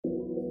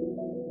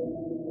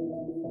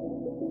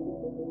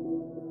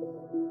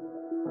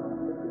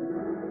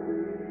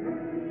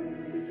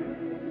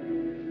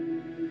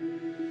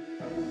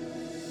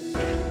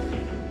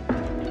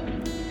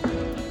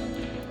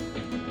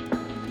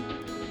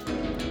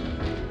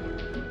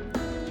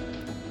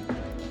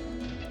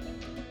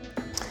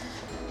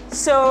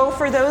So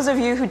for those of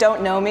you who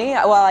don't know me,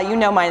 well, you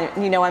know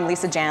I'm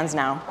Lisa Janz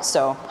now,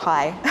 so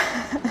hi.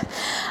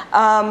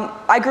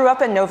 I grew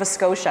up in Nova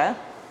Scotia.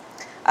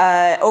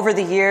 Over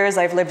the years,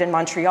 I've lived in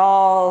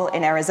Montreal,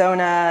 in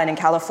Arizona, and in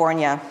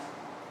California.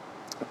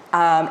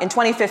 In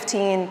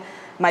 2015,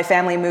 my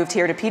family moved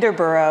here to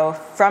Peterborough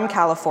from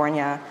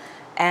California,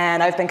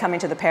 and I've been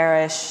coming to the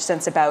parish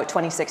since about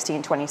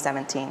 2016,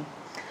 2017.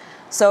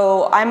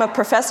 So I'm a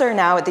professor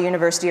now at the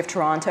University of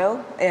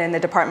Toronto in the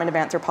Department of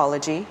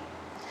Anthropology,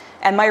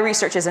 and my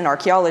research is in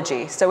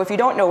archaeology. So if you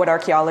don't know what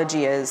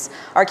archaeology is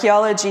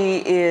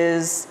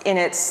in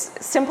its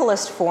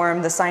simplest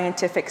form the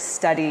scientific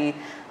study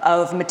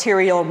of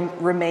material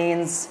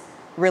remains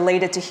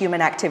related to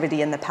human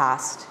activity in the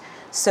past.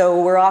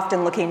 So we're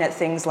often looking at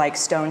things like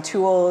stone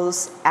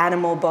tools,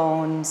 animal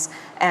bones,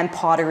 and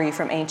pottery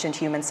from ancient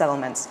human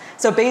settlements.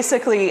 So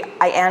basically,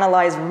 I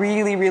analyze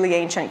really, really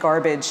ancient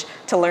garbage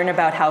to learn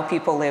about how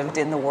people lived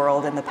in the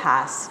world in the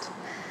past.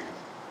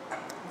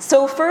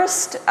 So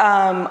first,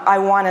 I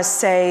want to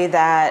say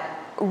that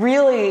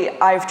really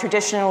I've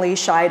traditionally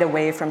shied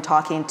away from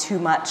talking too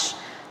much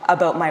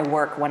about my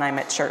work when I'm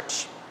at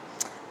church.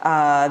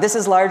 This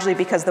is largely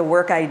because the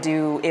work I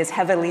do is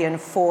heavily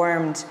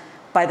informed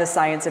by the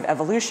science of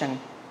evolution.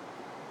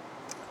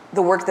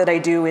 The work that I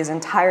do is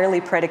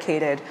entirely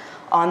predicated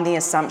on the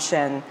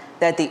assumption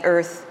that the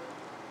Earth,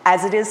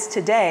 as it is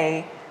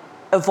today,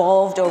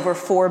 evolved over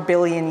 4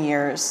 billion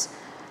years,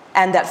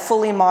 and that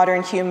fully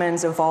modern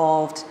humans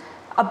evolved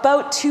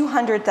about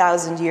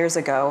 200,000 years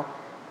ago,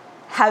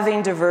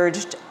 having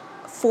diverged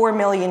 4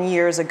 million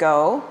years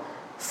ago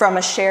from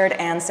a shared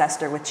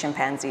ancestor with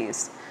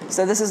chimpanzees.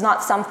 So this is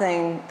not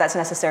something that's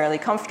necessarily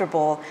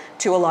comfortable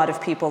to a lot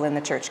of people in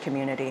the church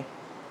community.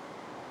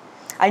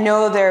 I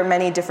know there are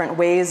many different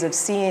ways of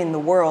seeing the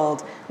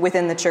world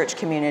within the church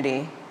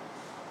community,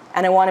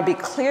 and I want to be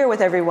clear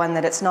with everyone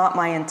that it's not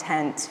my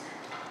intent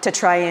to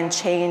try and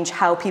change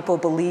how people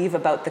believe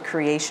about the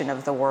creation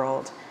of the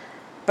world,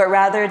 but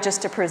rather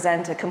just to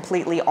present a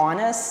completely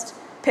honest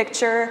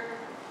picture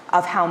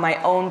of how my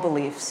own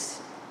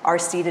beliefs are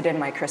seated in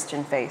my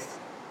Christian faith.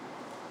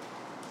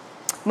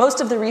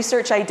 Most of the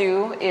research I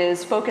do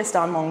is focused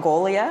on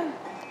Mongolia.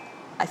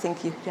 I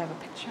think you have a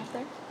picture up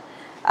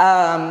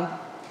there.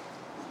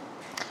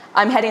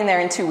 I'm heading there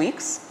in 2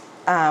 weeks.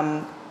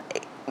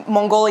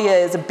 Mongolia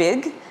is a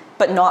big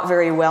but not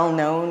very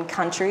well-known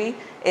country.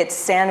 It's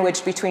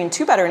sandwiched between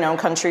two better-known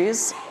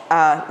countries,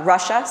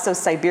 Russia, so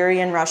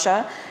Siberian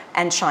Russia,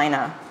 and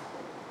China.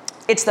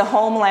 It's the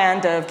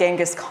homeland of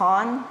Genghis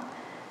Khan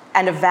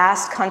and a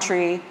vast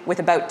country with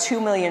about 2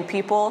 million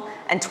people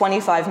and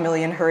 25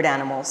 million herd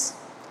animals.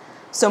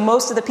 So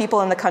most of the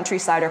people in the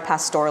countryside are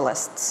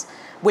pastoralists,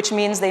 which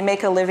means they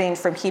make a living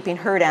from keeping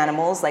herd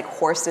animals like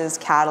horses,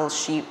 cattle,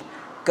 sheep,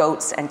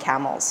 goats, and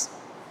camels.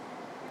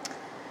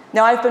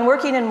 Now, I've been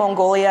working in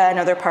Mongolia and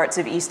other parts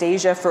of East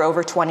Asia for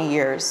over 20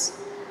 years.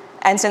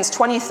 And since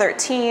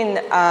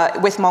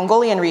 2013, with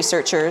Mongolian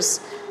researchers,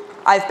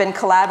 I've been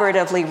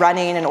collaboratively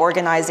running and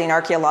organizing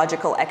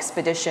archaeological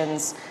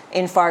expeditions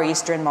in Far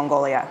Eastern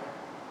Mongolia.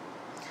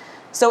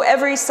 So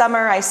every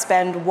summer, I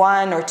spend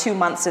 1 or 2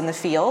 months in the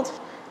field.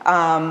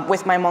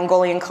 With my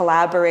Mongolian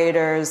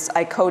collaborators,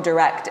 I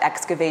co-direct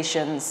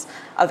excavations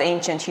of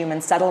ancient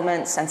human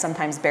settlements and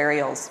sometimes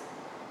burials.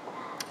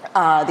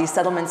 These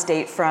settlements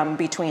date from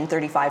between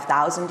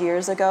 35,000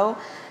 years ago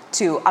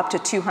to up to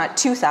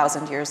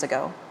 2,000 years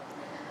ago.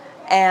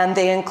 And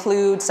they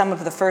include some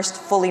of the first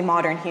fully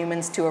modern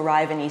humans to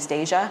arrive in East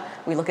Asia.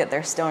 We look at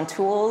their stone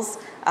tools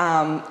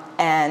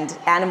and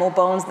animal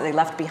bones that they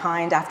left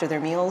behind after their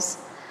meals.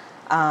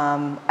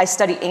 I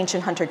study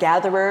ancient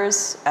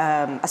hunter-gatherers,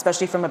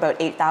 especially from about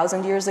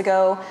 8,000 years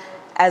ago,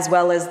 as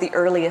well as the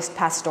earliest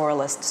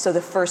pastoralists, so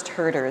the first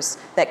herders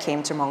that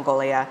came to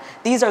Mongolia.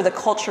 These are the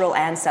cultural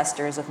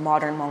ancestors of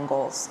modern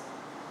Mongols.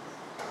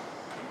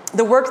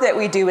 The work that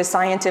we do is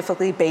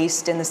scientifically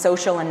based in the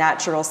social and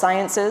natural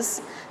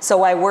sciences,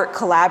 so I work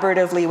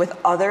collaboratively with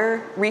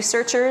other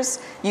researchers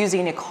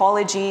using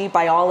ecology,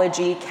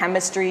 biology,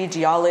 chemistry,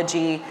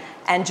 geology,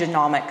 and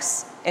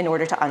genomics in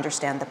order to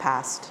understand the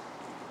past.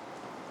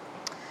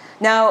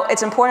 Now,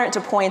 it's important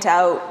to point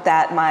out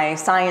that my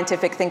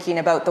scientific thinking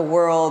about the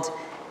world,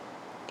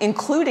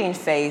 including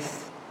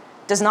faith,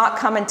 does not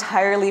come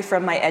entirely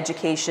from my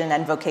education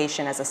and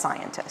vocation as a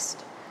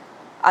scientist.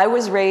 I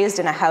was raised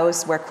in a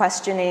house where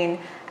questioning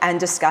and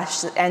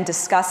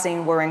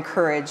discussing were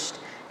encouraged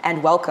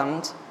and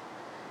welcomed.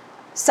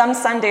 Some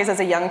Sundays as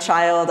a young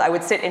child, I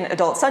would sit in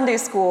adult Sunday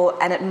school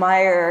and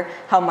admire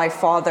how my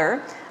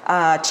father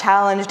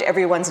challenged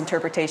everyone's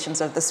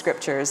interpretations of the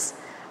scriptures,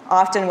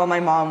 often while my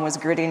mom was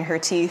gritting her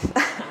teeth.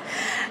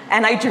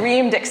 And I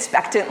dreamed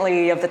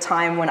expectantly of the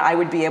time when I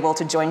would be able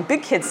to join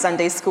Big Kids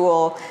Sunday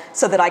School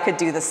so that I could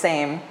do the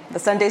same. The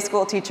Sunday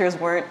school teachers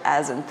weren't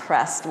as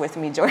impressed with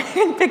me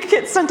joining Big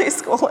Kids Sunday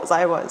School as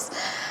I was.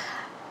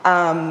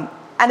 And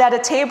at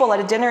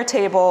a dinner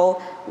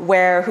table,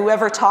 where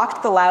whoever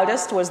talked the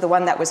loudest was the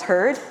one that was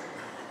heard,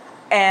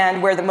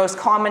 and where the most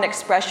common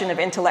expression of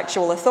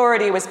intellectual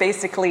authority was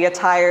basically a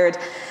tired,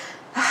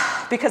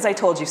 Because I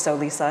told you so,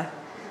 Lisa.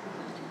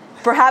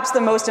 Perhaps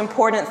the most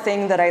important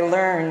thing that I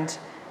learned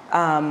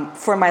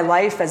for my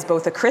life as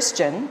both a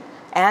Christian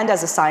and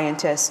as a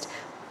scientist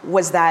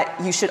was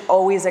that you should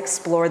always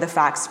explore the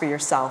facts for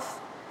yourself,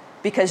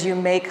 because you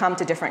may come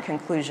to different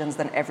conclusions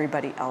than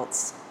everybody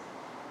else.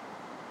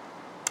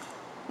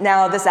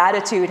 Now, this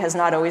attitude has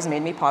not always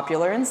made me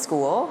popular in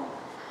school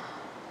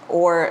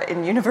or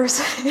in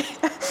university,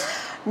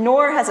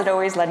 nor has it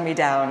always led me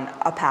down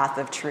a path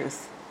of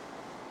truth.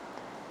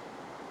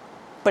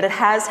 But it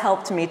has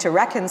helped me to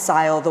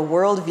reconcile the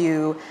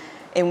worldview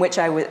in which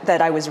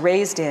that I was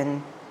raised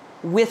in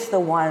with the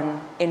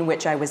one in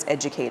which I was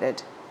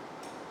educated.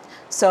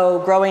 So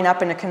growing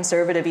up in a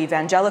conservative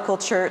evangelical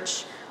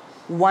church,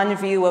 one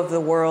view of the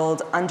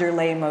world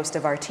underlay most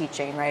of our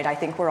teaching, right? I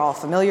think we're all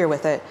familiar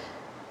with it.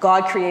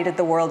 God created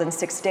the world in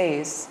 6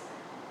 days.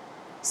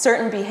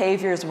 Certain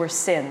behaviors were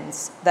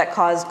sins that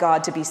caused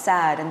God to be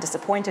sad and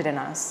disappointed in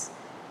us.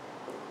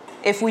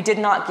 If we did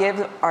not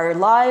give our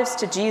lives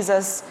to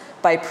Jesus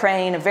by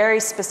praying a very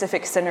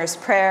specific sinner's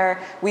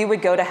prayer, we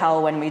would go to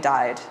hell when we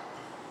died.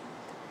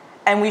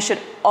 And we should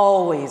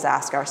always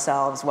ask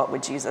ourselves, what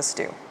would Jesus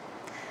do?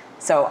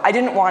 So I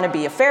didn't want to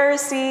be a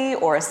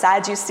Pharisee or a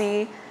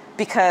Sadducee,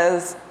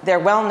 because they're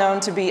well known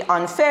to be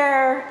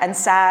unfair and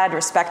sad,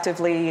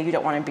 respectively. You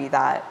don't want to be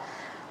that.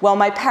 Well,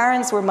 my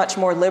parents were much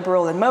more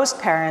liberal than most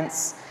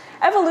parents.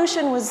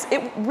 Evolution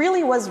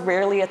really was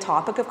rarely a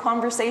topic of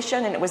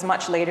conversation, and it was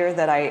much later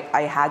that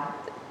I had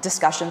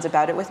discussions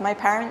about it with my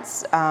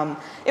parents.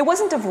 It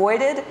wasn't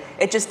avoided,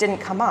 it just didn't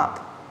come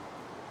up.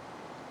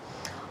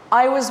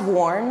 I was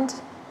warned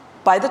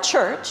by the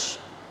church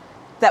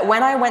that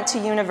when I went to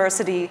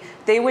university,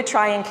 they would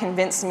try and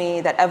convince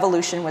me that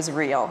evolution was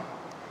real,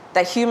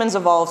 that humans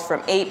evolved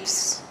from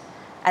apes,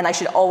 and I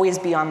should always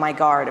be on my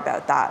guard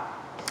about that.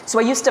 So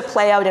I used to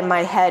play out in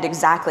my head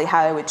exactly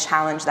how I would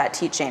challenge that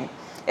teaching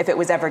if it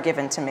was ever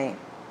given to me,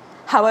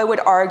 how I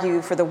would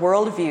argue for the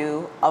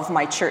worldview of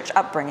my church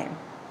upbringing.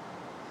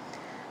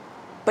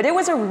 But it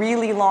was a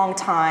really long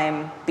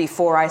time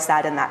before I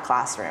sat in that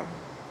classroom.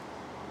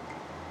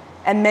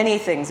 And many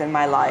things in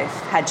my life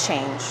had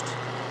changed.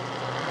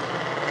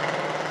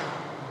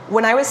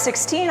 When I was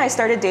 16, I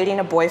started dating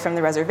a boy from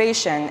the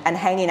reservation and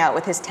hanging out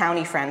with his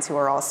townie friends who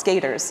were all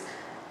skaters.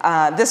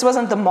 This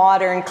wasn't the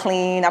modern,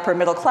 clean, upper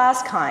middle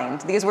class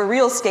kind. These were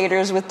real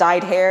skaters with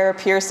dyed hair,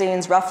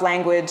 piercings, rough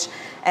language,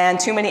 and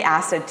too many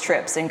acid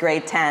trips in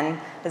grade 10.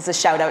 This is a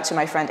shout out to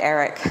my friend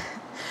Eric.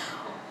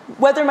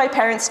 Whether my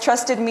parents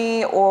trusted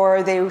me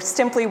or they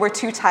simply were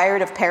too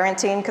tired of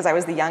parenting, because I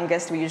was the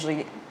youngest, we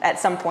usually, at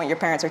some point, your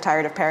parents are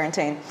tired of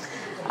parenting.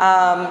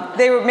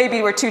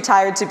 Maybe were too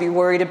tired to be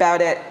worried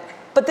about it,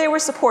 but they were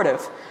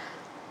supportive.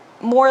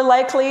 More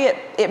likely,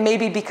 it may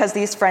be because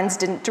these friends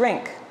didn't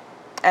drink,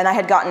 and I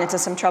had gotten into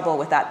some trouble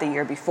with that the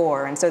year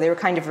before, and so they were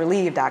kind of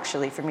relieved,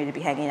 actually, for me to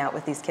be hanging out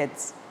with these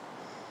kids.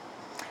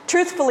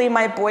 Truthfully,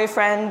 my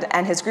boyfriend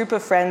and his group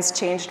of friends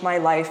changed my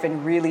life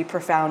in really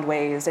profound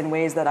ways, in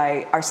ways that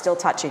are still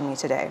touching me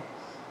today.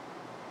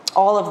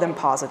 All of them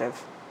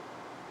positive.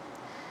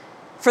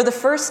 For the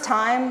first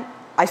time,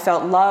 I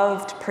felt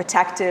loved,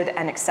 protected,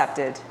 and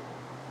accepted,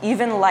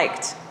 even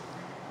liked,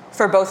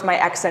 for both my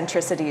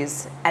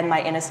eccentricities and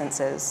my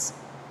innocences.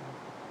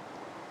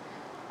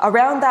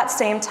 Around that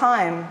same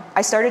time,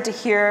 I started to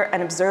hear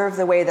and observe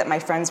the way that my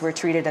friends were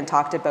treated and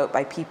talked about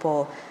by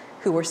people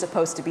who were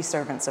supposed to be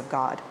servants of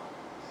God.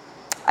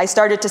 I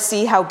started to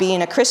see how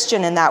being a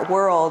Christian in that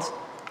world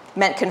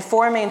meant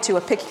conforming to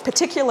a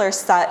particular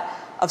set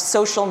of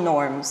social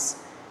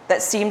norms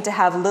that seemed to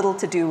have little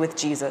to do with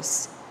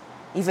Jesus,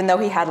 even though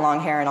he had long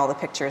hair in all the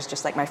pictures,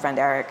 just like my friend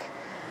Eric,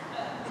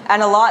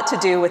 and a lot to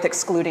do with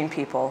excluding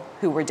people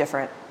who were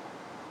different.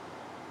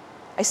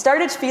 I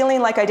started feeling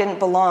like I didn't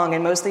belong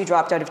and mostly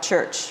dropped out of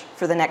church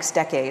for the next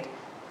decade.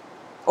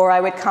 Or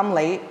I would come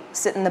late,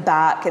 sit in the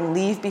back, and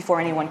leave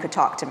before anyone could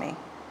talk to me.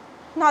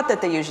 Not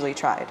that they usually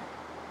tried.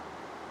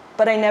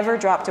 But I never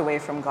dropped away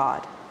from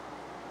God.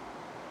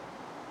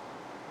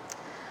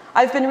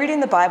 I've been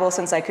reading the Bible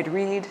since I could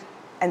read,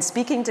 and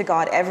speaking to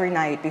God every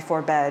night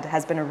before bed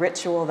has been a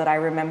ritual that I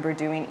remember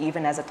doing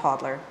even as a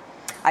toddler.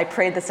 I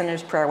prayed the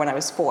sinner's prayer when I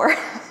was 4.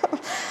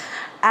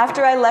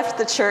 After I left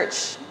the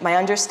church, my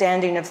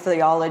understanding of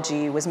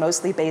theology was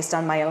mostly based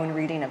on my own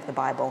reading of the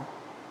Bible.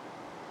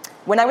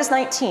 When I was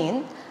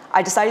 19,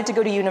 I decided to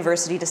go to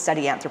university to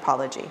study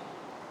anthropology.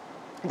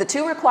 The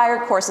 2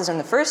 required courses in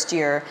the first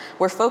year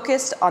were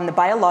focused on the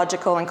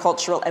biological and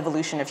cultural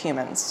evolution of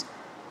humans.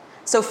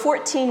 So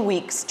 14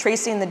 weeks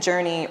tracing the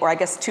journey, or I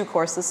guess 2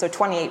 courses, so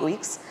 28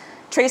 weeks,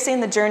 tracing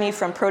the journey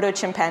from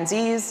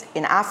proto-chimpanzees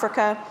in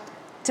Africa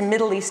to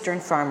Middle Eastern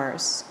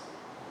farmers.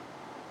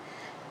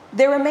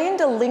 There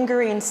remained a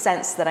lingering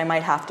sense that I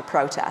might have to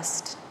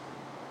protest.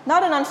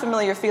 Not an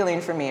unfamiliar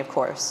feeling for me, of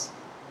course.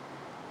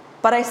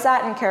 But I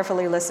sat and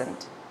carefully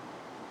listened.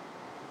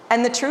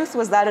 And the truth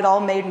was that it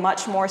all made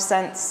much more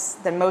sense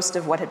than most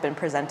of what had been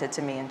presented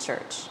to me in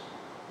church.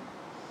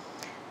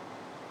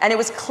 And it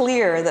was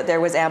clear that there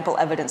was ample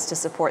evidence to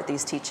support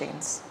these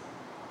teachings.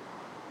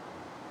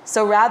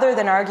 So rather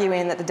than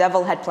arguing that the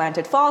devil had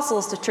planted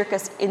fossils to trick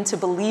us into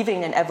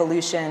believing in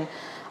evolution,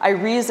 I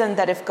reasoned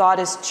that if God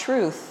is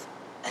truth,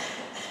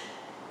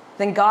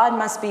 then God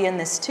must be in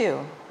this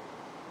too.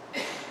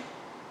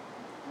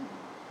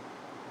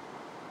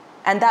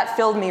 And that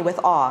filled me with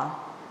awe,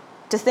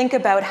 to think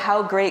about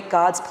how great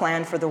God's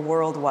plan for the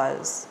world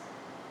was,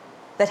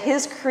 that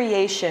his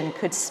creation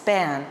could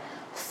span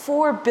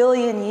 4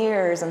 billion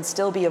years and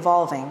still be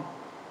evolving,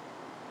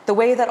 the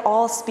way that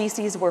all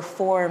species were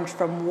formed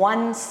from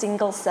one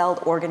single-celled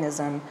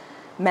organism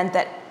meant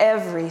that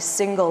every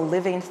single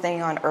living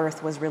thing on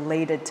Earth was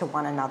related to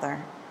one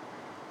another,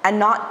 and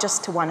not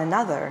just to one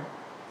another,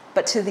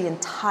 but to the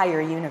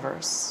entire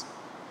universe.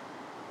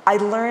 I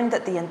learned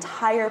that the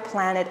entire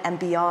planet and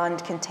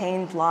beyond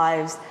contained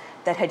lives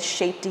that had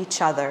shaped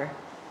each other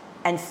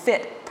and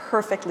fit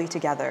perfectly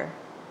together,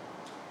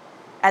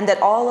 and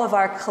that all of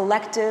our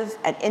collective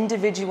and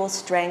individual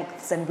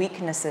strengths and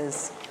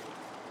weaknesses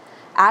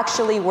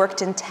actually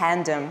worked in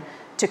tandem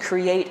to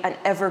create an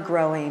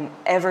ever-growing,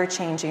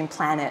 ever-changing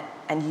planet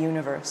and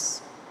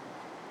universe.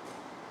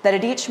 That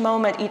at each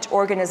moment, each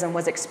organism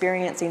was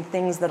experiencing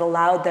things that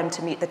allowed them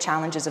to meet the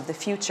challenges of the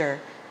future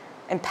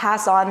and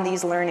pass on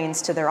these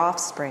learnings to their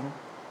offspring.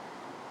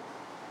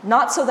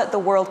 Not so that the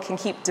world can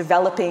keep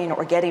developing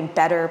or getting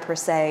better per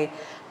se,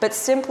 but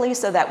simply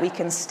so that we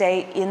can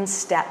stay in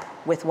step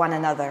with one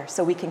another,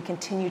 so we can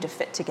continue to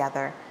fit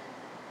together.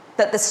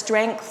 That the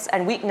strengths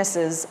and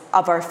weaknesses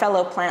of our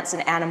fellow plants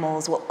and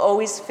animals will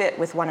always fit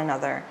with one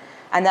another,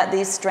 and that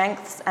these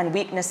strengths and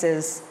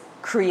weaknesses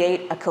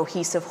create a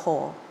cohesive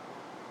whole,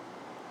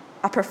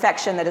 a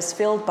perfection that is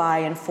filled by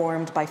and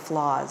formed by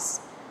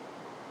flaws.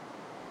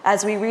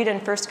 As we read in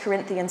 1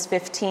 Corinthians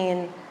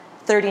 15,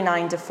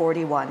 39 to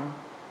 41,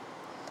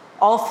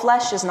 all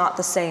flesh is not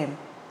the same.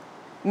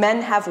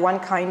 Men have one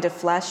kind of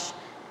flesh,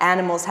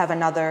 animals have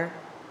another,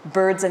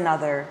 birds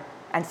another,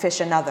 and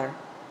fish another.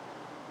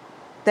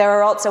 There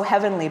are also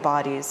heavenly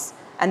bodies,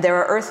 and there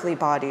are earthly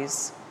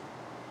bodies.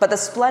 But the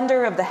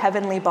splendor of the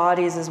heavenly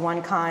bodies is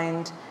one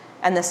kind,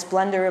 and the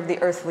splendor of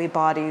the earthly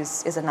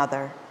bodies is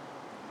another.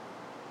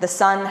 The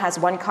sun has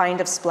one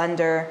kind of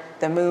splendor,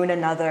 the moon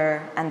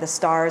another, and the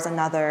stars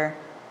another,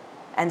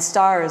 and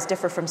stars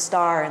differ from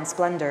star in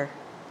splendor.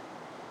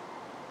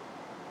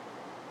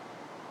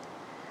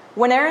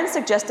 When Aaron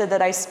suggested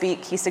that I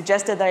speak, he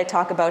suggested that I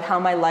talk about how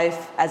my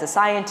life as a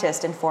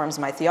scientist informs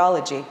my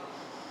theology.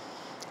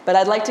 But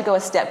I'd like to go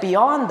a step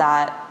beyond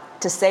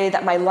that to say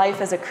that my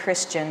life as a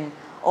Christian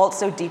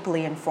also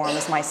deeply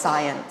informs my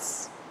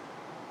science.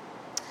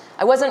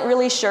 I wasn't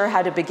really sure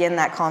how to begin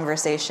that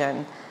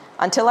conversation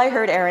until I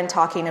heard Aaron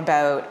talking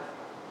about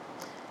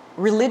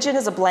religion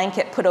is a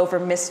blanket put over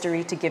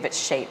mystery to give it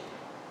shape.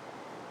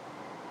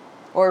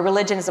 Or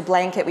religion is a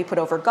blanket we put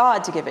over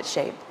God to give it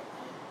shape.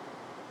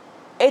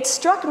 It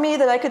struck me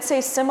that I could say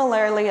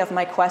similarly of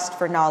my quest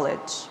for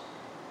knowledge.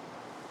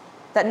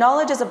 That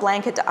knowledge is a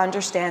blanket to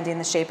understanding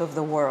the shape of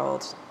the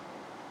world.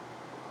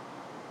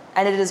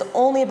 And it is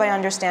only by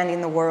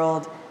understanding the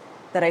world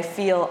that I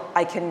feel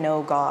I can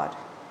know God.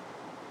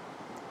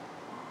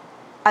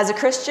 As a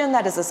Christian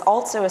that is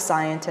also a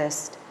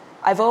scientist,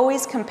 I've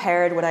always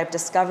compared what I've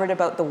discovered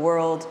about the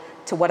world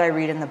to what I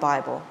read in the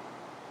Bible.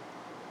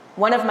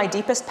 One of my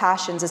deepest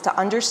passions is to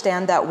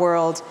understand that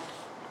world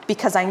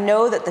because I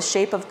know that the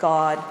shape of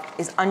God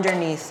is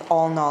underneath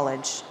all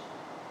knowledge.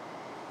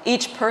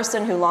 Each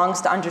person who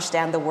longs to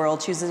understand the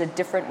world chooses a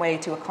different way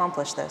to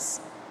accomplish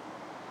this.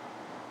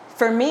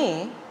 For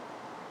me,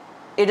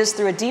 it is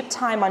through a deep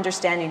time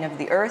understanding of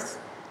the earth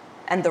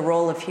and the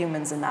role of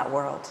humans in that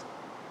world.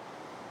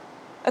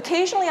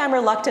 Occasionally, I'm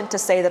reluctant to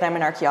say that I'm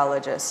an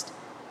archaeologist,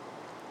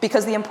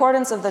 because the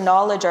importance of the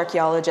knowledge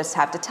archaeologists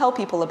have to tell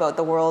people about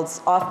the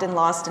world's often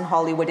lost in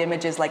Hollywood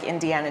images like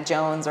Indiana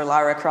Jones or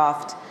Lara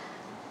Croft,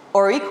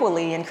 or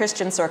equally in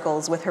Christian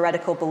circles with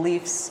heretical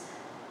beliefs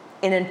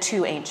in a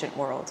too ancient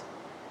world.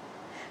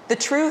 The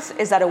truth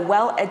is that a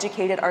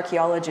well-educated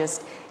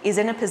archaeologist is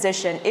in a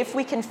position, if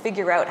we can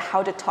figure out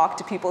how to talk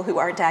to people who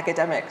aren't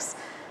academics,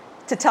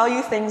 to tell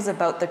you things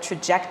about the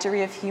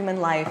trajectory of human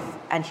life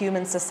and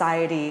human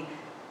society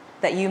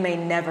that you may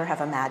never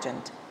have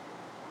imagined.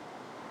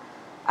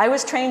 I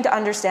was trained to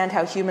understand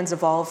how humans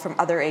evolved from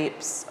other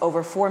apes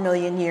over 4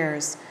 million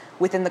years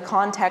within the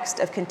context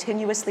of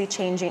continuously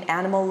changing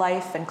animal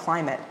life and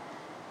climate.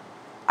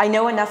 I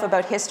know enough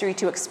about history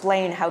to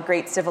explain how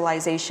great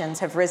civilizations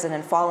have risen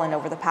and fallen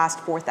over the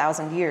past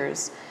 4,000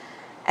 years,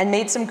 and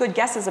made some good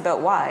guesses about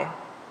why.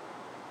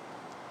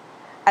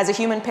 As a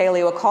human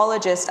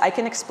paleoecologist, I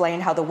can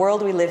explain how the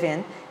world we live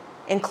in,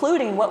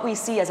 including what we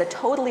see as a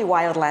totally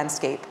wild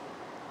landscape,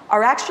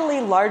 are actually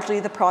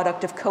largely the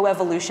product of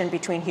coevolution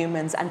between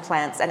humans and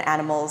plants and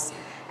animals,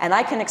 and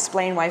I can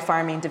explain why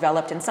farming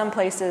developed in some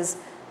places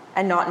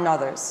and not in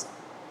others.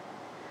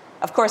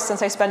 Of course,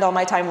 since I spend all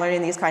my time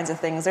learning these kinds of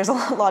things, there's a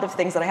lot of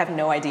things that I have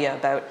no idea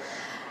about,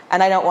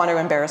 and I don't want to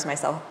embarrass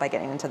myself by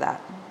getting into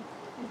that.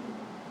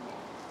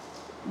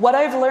 What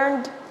I've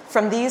learned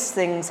from these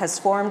things has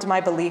formed my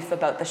belief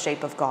about the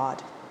shape of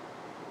God.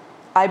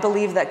 I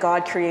believe that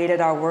God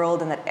created our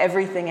world and that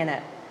everything in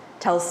it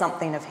tells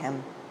something of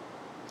him.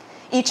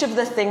 Each of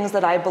the things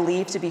that I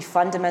believe to be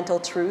fundamental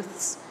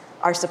truths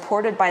are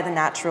supported by the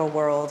natural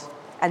world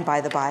and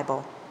by the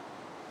Bible.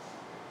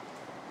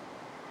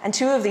 And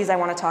two of these I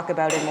want to talk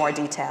about in more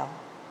detail.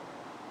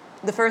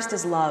 The first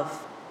is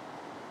love.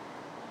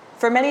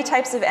 For many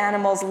types of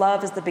animals,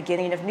 love is the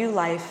beginning of new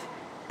life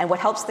and what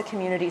helps the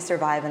community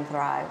survive and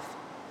thrive.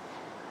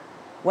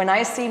 When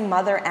I see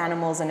mother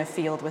animals in a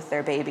field with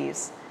their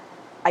babies,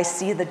 I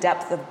see the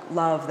depth of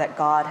love that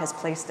God has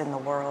placed in the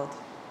world.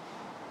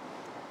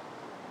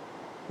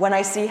 When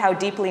I see how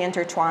deeply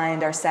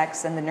intertwined are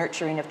sex and the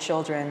nurturing of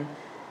children,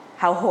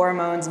 how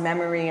hormones,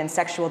 memory, and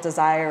sexual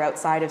desire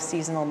outside of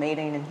seasonal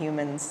mating in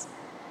humans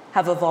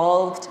have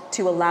evolved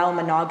to allow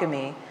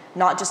monogamy,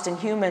 not just in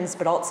humans,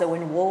 but also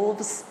in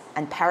wolves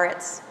and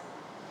parrots.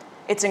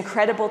 It's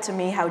incredible to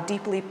me how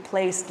deeply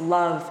placed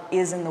love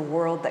is in the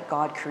world that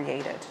God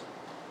created.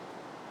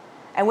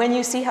 And when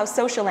you see how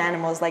social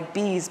animals like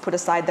bees put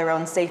aside their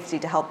own safety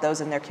to help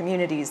those in their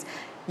communities,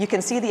 you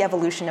can see the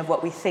evolution of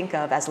what we think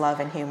of as love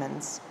in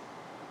humans.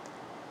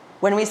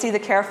 When we see the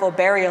careful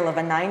burial of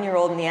a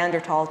 9-year-old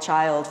Neanderthal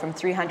child from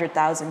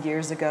 300,000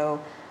 years ago,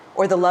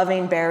 or the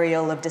loving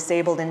burial of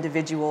disabled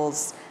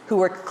individuals who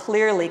were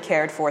clearly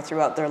cared for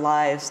throughout their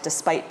lives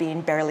despite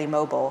being barely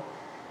mobile,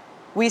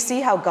 we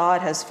see how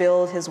God has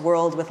filled his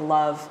world with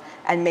love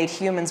and made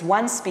humans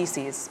one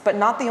species, but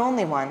not the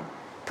only one,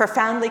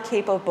 profoundly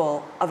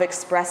capable of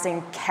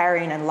expressing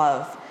caring and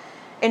love.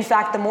 In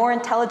fact, the more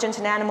intelligent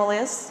an animal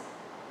is,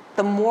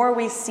 the more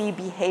we see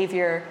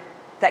behavior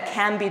that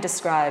can be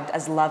described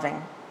as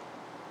loving.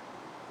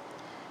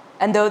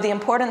 And though the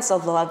importance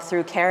of love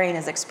through caring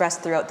is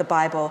expressed throughout the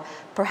Bible,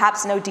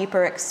 perhaps no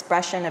deeper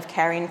expression of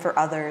caring for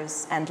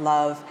others and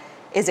love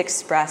is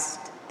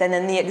expressed than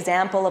in the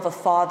example of a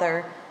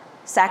father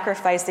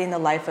sacrificing the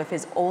life of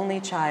his only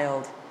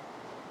child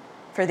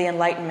for the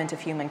enlightenment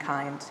of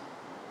humankind.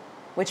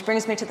 Which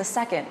brings me to the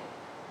second,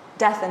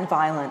 death and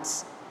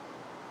violence.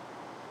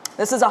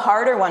 This is a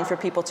harder one for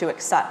people to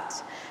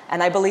accept,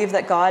 and I believe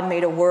that God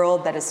made a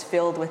world that is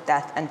filled with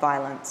death and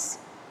violence.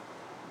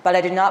 But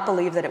I do not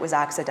believe that it was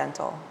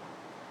accidental.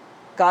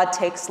 God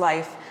takes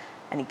life,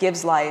 and he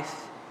gives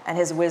life, and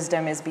his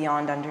wisdom is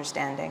beyond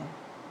understanding.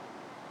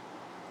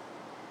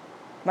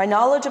 My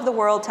knowledge of the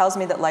world tells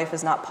me that life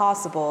is not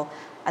possible,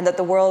 and that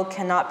the world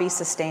cannot be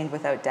sustained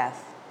without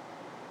death.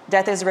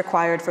 Death is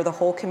required for the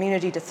whole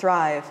community to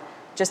thrive,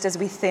 just as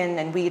we thin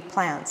and weed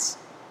plants.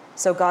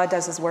 So God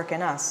does his work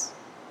in us.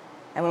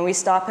 And when we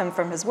stop him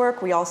from his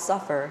work, we all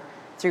suffer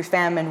through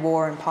famine,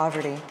 war, and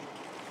poverty.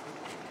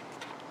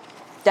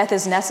 Death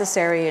is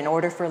necessary in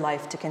order for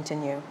life to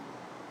continue.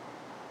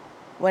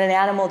 When an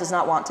animal does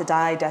not want to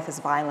die, death is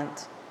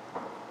violent.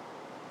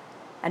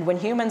 And when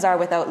humans are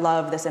without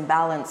love, this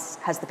imbalance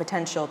has the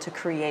potential to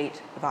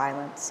create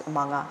violence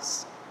among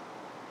us.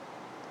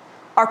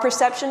 Our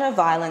perception of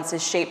violence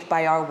is shaped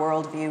by our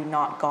worldview,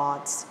 not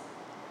God's.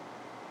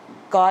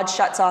 God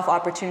shuts off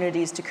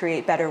opportunities to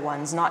create better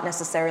ones, not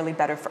necessarily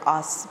better for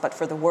us, but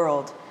for the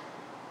world.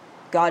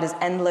 God is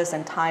endless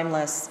and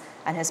timeless,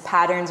 and his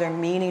patterns are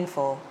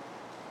meaningful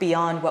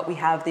beyond what we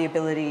have the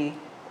ability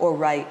or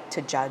right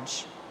to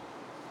judge.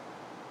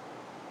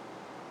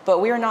 But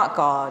we are not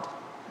God,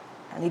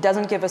 and he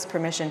doesn't give us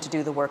permission to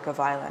do the work of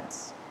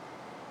violence.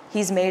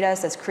 He's made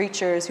us as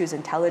creatures whose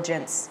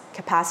intelligence,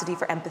 capacity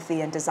for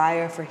empathy, and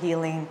desire for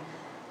healing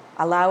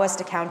allow us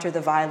to counter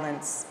the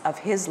violence of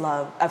his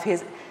love,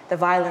 the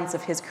violence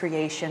of his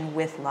creation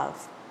with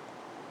love.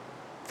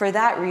 For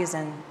that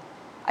reason,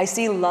 I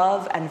see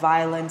love and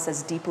violence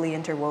as deeply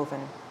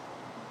interwoven.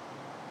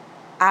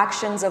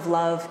 Actions of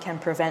love can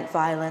prevent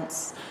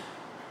violence,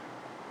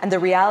 and the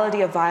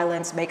reality of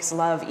violence makes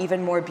love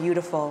even more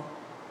beautiful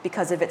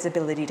because of its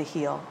ability to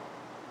heal.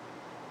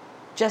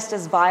 Just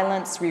as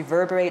violence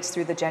reverberates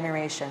through the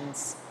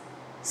generations,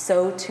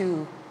 so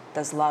too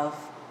does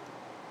love.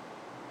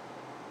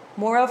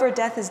 Moreover,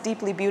 death is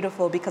deeply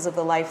beautiful because of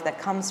the life that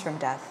comes from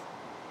death.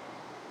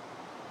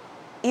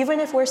 Even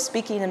if we're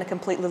speaking in a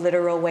completely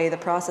literal way, the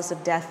process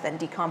of death and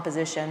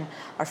decomposition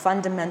are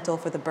fundamental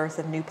for the birth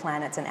of new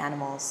planets and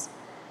animals,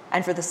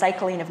 and for the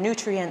cycling of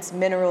nutrients,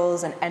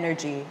 minerals, and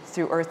energy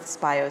through Earth's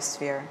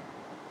biosphere.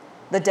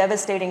 The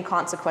devastating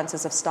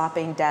consequences of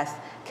stopping death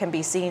can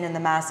be seen in the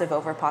massive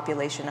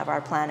overpopulation of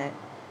our planet,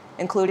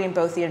 including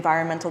both the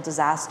environmental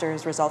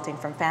disasters resulting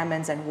from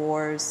famines and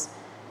wars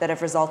that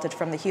have resulted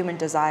from the human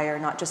desire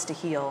not just to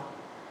heal,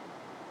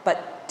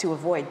 but to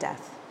avoid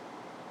death,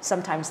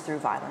 sometimes through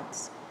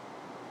violence.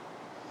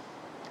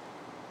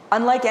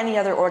 Unlike any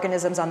other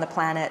organisms on the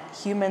planet,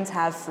 humans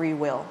have free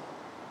will,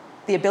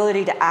 the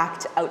ability to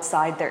act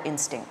outside their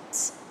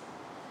instincts.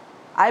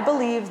 I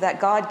believe that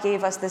God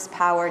gave us this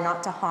power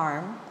not to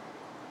harm,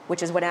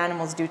 which is what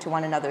animals do to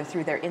one another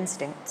through their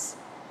instincts,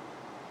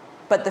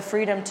 but the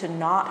freedom to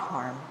not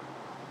harm,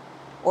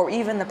 or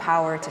even the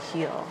power to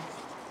heal.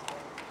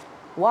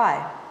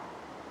 Why?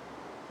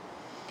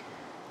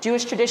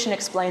 Jewish tradition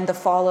explained the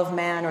fall of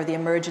man or the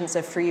emergence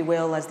of free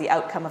will as the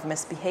outcome of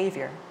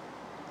misbehavior.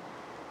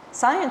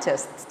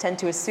 Scientists tend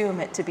to assume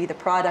it to be the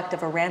product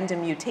of a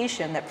random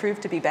mutation that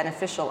proved to be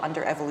beneficial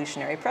under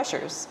evolutionary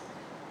pressures.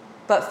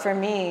 But for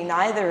me,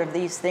 neither of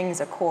these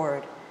things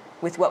accord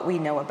with what we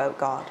know about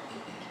God.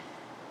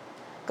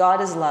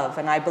 God is love,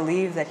 and I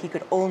believe that he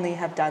could only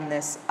have done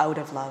this out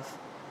of love.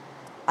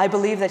 I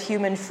believe that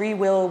human free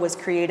will was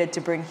created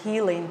to bring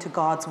healing to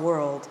God's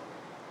world.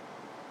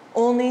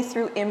 Only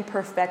through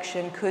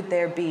imperfection could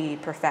there be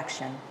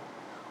perfection.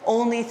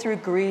 Only through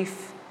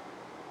grief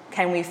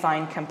can we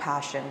find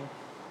compassion.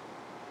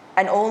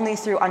 And only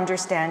through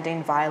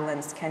understanding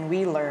violence can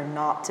we learn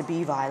not to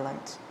be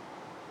violent.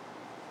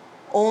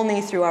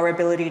 Only through our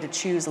ability to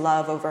choose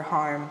love over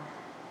harm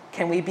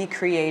can we be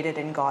created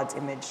in God's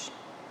image.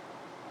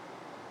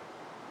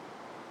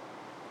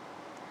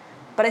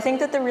 But I think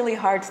that the really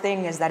hard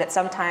thing is that it's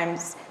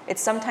sometimes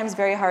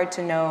very hard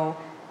to know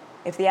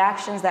if the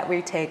actions that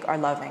we take are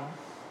loving.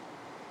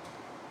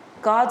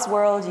 God's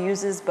world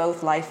uses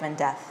both life and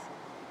death,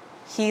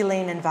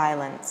 healing and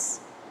violence.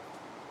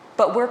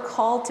 But we're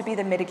called to be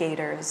the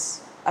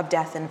mitigators of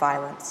death and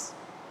violence.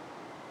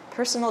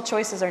 Personal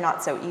choices are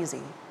not so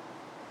easy,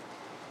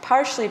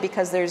 partially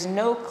because there's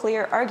no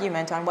clear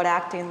argument on what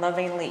acting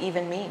lovingly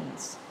even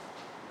means.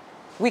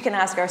 We can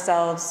ask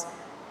ourselves,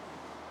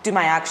 do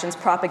my actions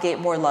propagate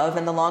more love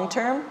in the long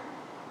term?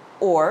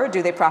 Or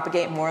do they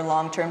propagate more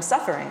long-term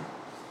suffering?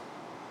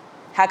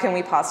 How can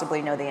we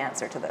possibly know the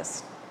answer to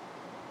this?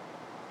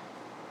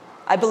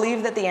 I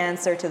believe that the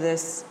answer to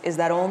this is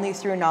that only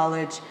through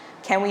knowledge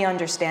can we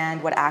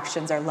understand what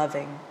actions are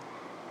loving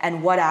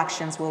and what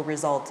actions will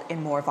result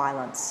in more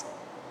violence.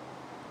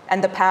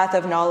 And the path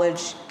of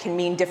knowledge can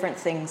mean different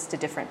things to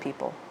different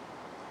people.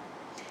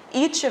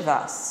 Each of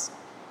us,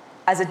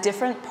 as a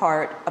different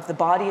part of the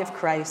body of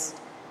Christ,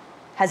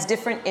 has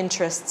different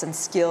interests and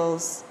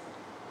skills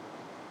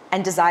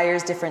and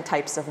desires different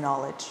types of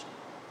knowledge.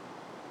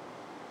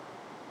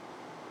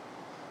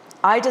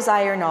 I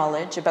desire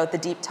knowledge about the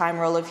deep time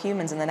role of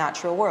humans in the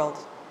natural world.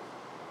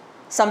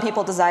 Some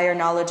people desire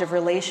knowledge of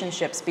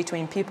relationships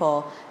between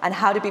people and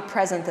how to be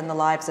present in the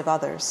lives of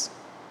others.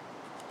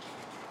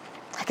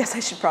 I guess I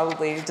should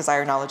probably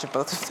desire knowledge of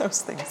both of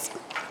those things.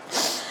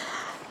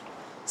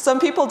 Some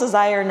people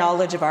desire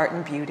knowledge of art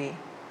and beauty.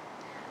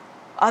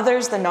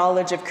 Others, the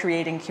knowledge of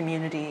creating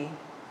community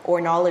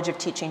or knowledge of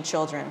teaching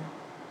children.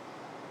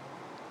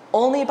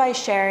 Only by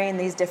sharing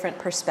these different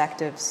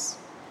perspectives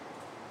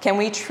can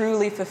we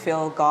truly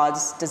fulfill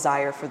God's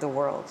desire for the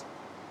world,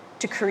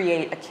 to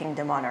create a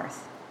kingdom on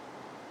earth.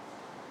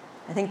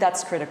 I think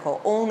that's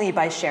critical. Only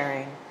by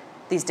sharing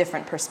these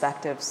different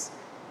perspectives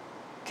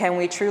can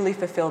we truly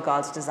fulfill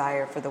God's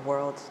desire for the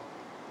world,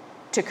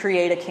 to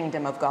create a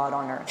kingdom of God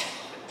on earth.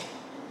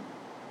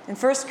 In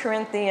 1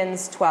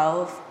 Corinthians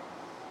 12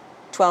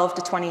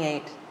 to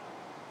 28,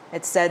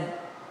 it said,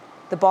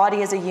 "The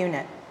body is a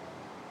unit.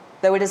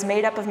 Though it is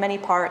made up of many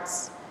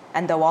parts,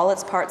 and though all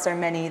its parts are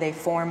many, they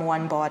form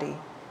one body,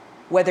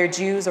 whether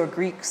Jews or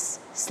Greeks,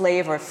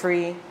 slave or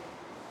free,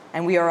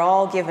 and we are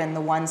all given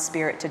the one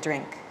Spirit to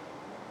drink.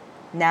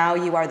 Now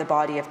you are the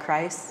body of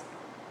Christ,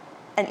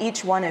 and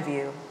each one of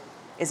you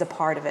is a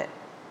part of it."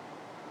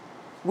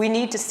 We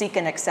need to seek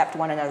and accept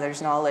one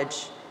another's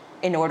knowledge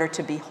in order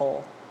to be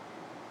whole.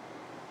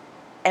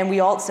 And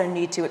we also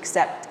need to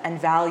accept and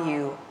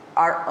value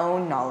our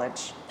own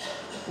knowledge,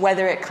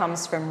 whether it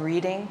comes from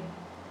reading,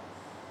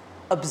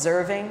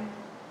 observing,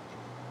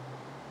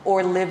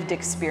 or lived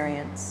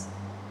experience.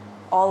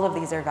 All of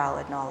these are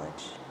valid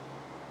knowledge.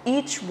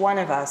 Each one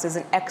of us is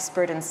an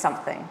expert in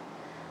something,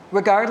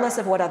 regardless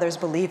of what others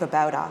believe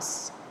about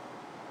us.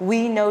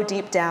 We know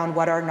deep down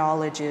what our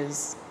knowledge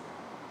is.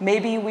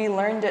 Maybe we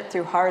learned it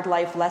through hard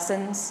life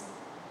lessons.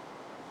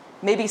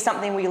 Maybe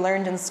something we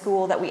learned in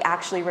school that we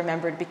actually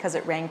remembered because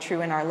it rang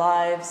true in our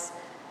lives.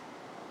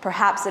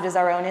 Perhaps it is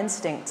our own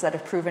instincts that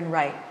have proven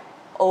right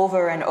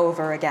over and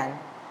over again.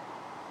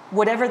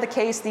 Whatever the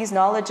case, these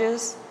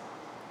knowledges,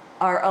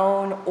 our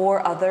own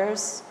or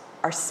others,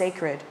 are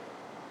sacred.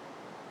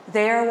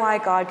 They are why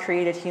God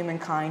created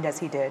humankind as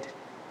he did,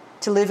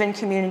 to live in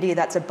community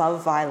that's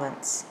above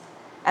violence,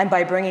 and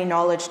by bringing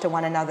knowledge to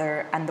one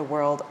another and the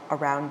world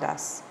around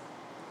us.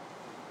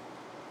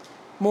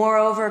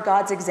 Moreover,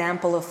 God's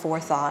example of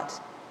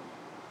forethought,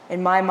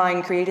 in my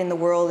mind, creating the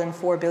world in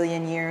 4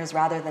 billion years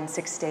rather than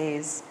 6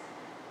 days,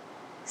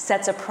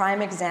 sets a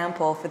prime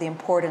example for the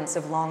importance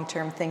of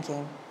long-term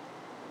thinking.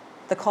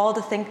 The call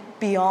to think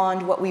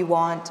beyond what we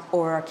want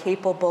or are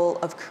capable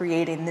of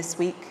creating this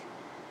week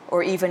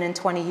or even in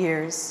 20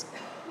 years,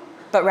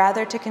 but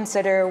rather to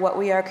consider what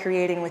we are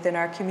creating within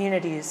our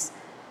communities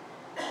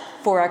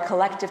for our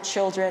collective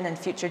children and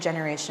future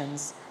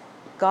generations.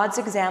 God's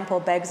example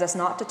begs us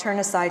not to turn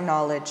aside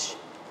knowledge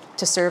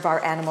to serve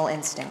our animal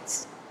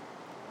instincts.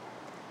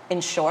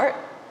 In short,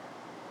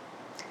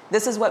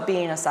 this is what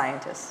being a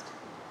scientist,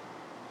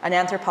 an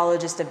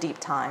anthropologist of deep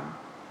time,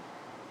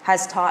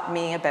 has taught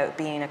me about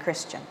being a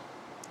Christian.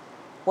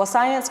 While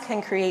science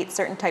can create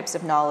certain types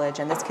of knowledge,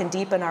 and this can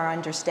deepen our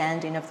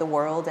understanding of the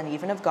world and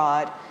even of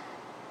God,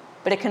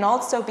 but it can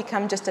also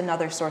become just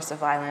another source of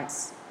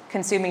violence,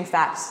 consuming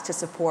facts to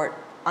support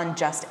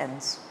unjust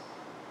ends.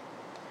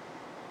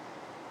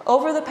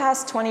 Over the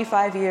past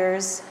 25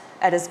 years,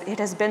 it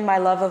has been my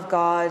love of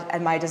God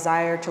and my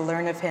desire to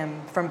learn of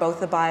him from both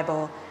the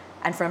Bible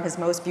and from his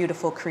most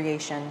beautiful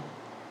creation,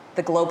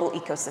 the global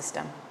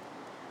ecosystem,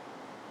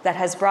 that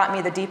has brought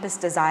me the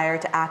deepest desire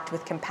to act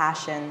with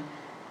compassion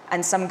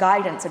and some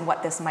guidance in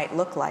what this might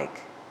look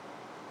like.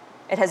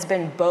 It has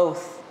been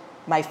both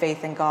my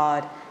faith in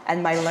God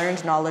and my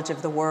learned knowledge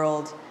of the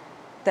world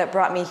that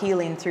brought me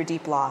healing through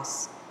deep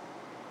loss.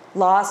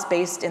 Loss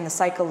based in the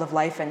cycle of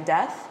life and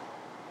death,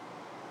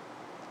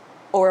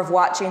 or of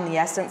watching the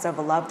essence of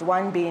a loved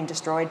one being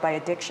destroyed by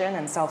addiction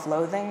and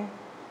self-loathing,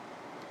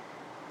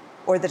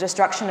 or the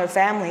destruction of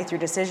family through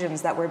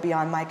decisions that were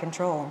beyond my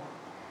control,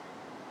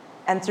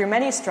 and through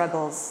many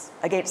struggles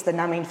against the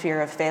numbing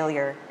fear of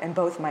failure in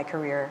both my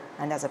career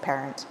and as a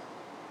parent.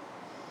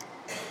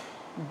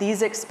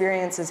 These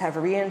experiences have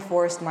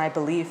reinforced my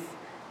belief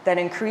that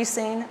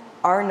increasing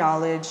our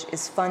knowledge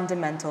is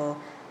fundamental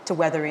to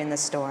weathering the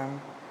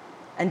storm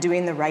and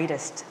doing the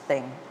rightest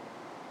thing,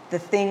 the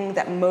thing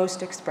that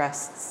most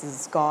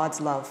expresses God's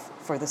love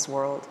for this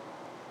world.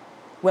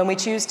 When we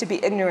choose to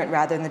be ignorant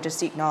rather than to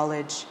seek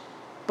knowledge,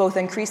 both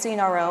increasing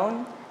our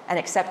own and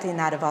accepting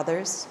that of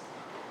others,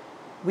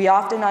 we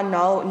often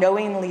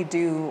unknowingly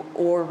do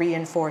or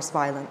reinforce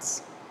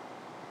violence.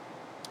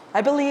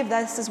 I believe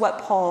this is what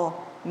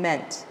Paul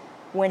meant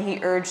when he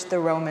urged the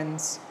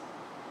Romans,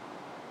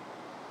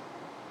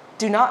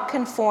 "Do not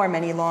conform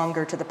any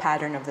longer to the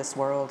pattern of this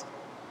world,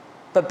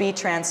 but be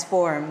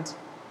transformed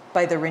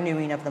by the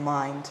renewing of the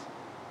mind.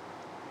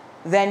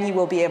 Then you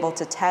will be able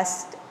to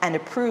test and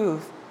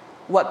approve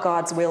what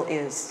God's will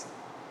is,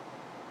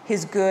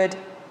 his good,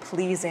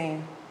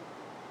 pleasing,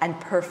 and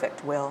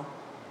perfect will."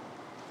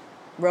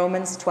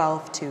 Romans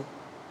 12:2.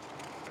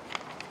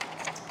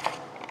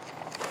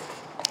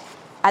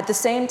 At the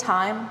same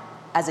time,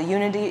 as a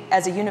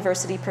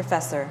university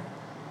professor,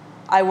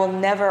 I will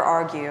never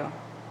argue,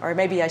 or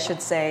maybe I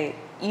should say,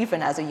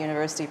 even as a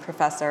university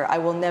professor, I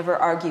will never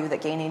argue that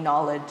gaining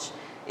knowledge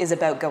is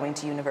about going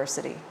to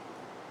university.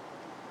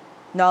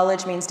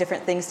 Knowledge means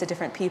different things to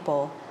different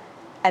people,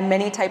 and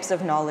many types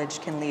of knowledge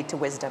can lead to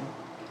wisdom.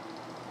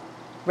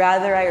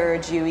 Rather, I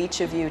urge you,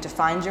 each of you, to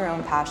find your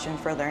own passion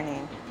for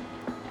learning,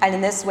 and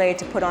in this way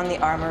to put on the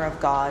armor of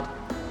God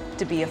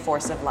to be a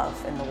force of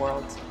love in the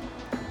world.